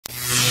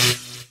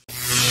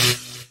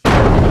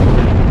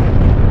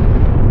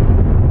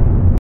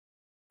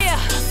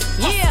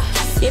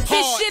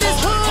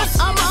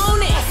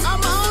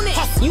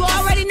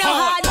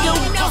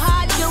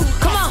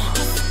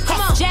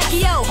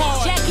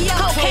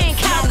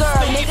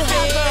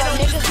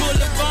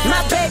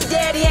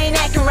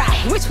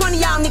Which one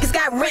of y'all niggas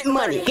got rent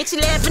money? Get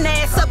your laughing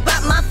ass up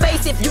out my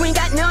face. If you ain't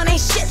got none,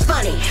 ain't shit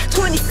funny.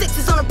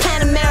 26s on a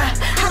Panamera.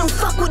 I don't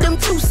fuck with them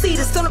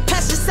two-seaters. On the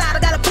passenger side, I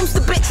got a booster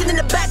bitch, and in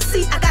the back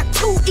seat, I got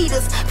 2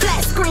 eaters.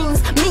 Flat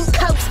screens, mink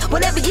coats,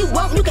 whatever you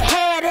want, you can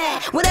have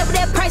that. Whatever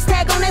that price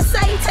tag on that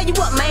say, tell you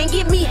what, man,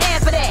 give me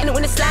half of that. And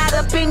when it slide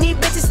up in these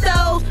bitches'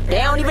 stove,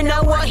 they don't even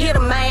know what hit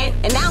 'em, man.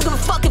 And I don't give a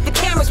fuck if the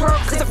cameras work,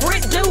 cause if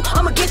rent due,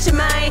 I'ma get you,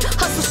 man.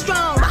 Hustle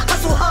strong, I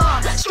hustle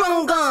hard,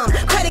 strong gum,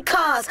 credit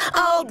cards,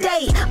 all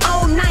day,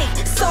 all night,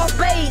 soft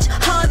beige,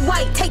 hard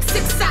white, take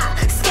 6 out,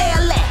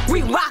 scale that,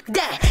 we rock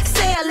that,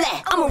 sell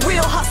that. I'm a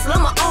real hustler,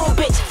 I'm my own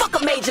bitch, fuck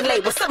a major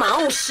label, sell my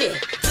own shit.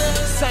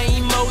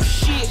 Same old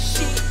shit,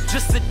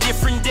 just a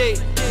different day.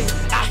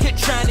 Out here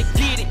trying to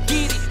get it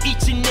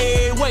each and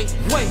every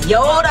way.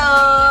 Yo, what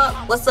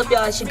up? What's up,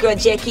 y'all? It's your girl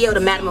Jacki-O, the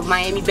Madam of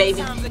Miami,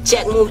 baby.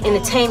 Jack Move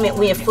Entertainment,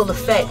 we in full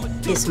effect.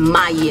 It's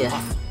my year.